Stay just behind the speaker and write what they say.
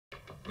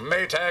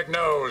Maytag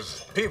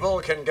knows people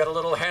can get a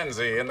little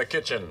handsy in the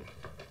kitchen.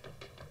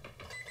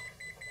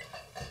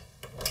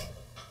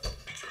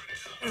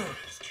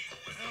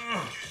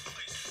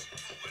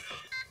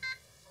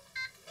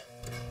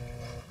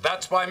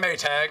 That's why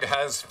Maytag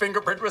has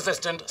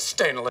fingerprint-resistant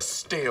stainless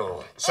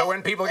steel. So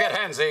when people get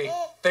handsy,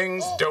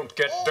 things don't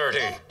get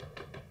dirty.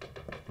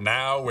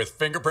 Now with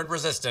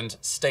fingerprint-resistant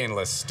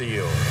stainless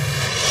steel.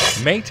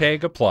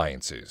 Maytag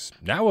Appliances,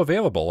 now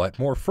available at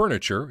more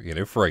furniture in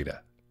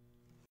Ephrata.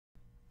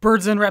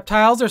 Birds and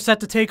reptiles are set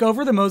to take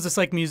over the Moses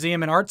Lake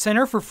Museum and Art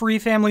Center for Free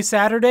Family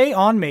Saturday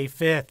on May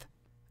 5th.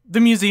 The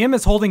museum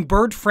is holding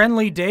Bird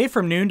Friendly Day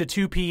from noon to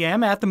 2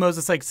 p.m. at the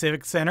Moses Lake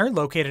Civic Center,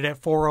 located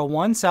at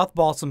 401 South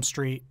Balsam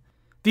Street.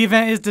 The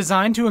event is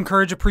designed to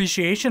encourage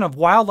appreciation of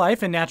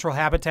wildlife and natural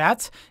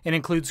habitats and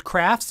includes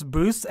crafts,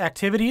 booths,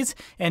 activities,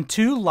 and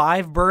 2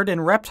 live bird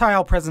and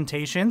reptile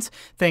presentations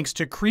thanks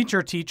to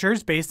creature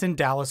teachers based in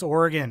Dallas,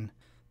 Oregon.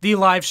 The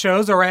live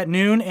shows are at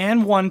noon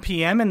and 1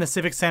 p.m. in the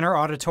Civic Center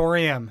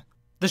auditorium.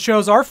 The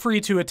shows are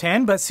free to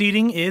attend, but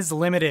seating is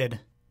limited.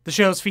 The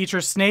shows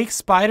feature snakes,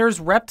 spiders,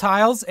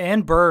 reptiles,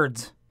 and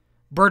birds.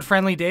 Bird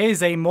Friendly Day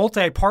is a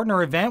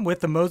multi-partner event with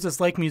the Moses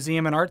Lake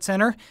Museum and Art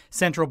Center,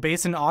 Central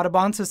Basin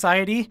Audubon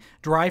Society,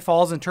 Dry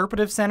Falls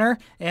Interpretive Center,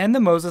 and the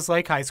Moses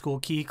Lake High School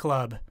Key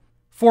Club.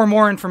 For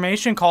more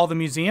information, call the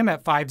museum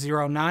at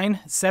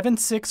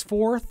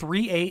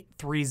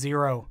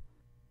 509-764-3830.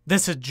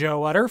 This is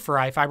Joe Utter for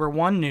iFiber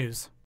One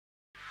News.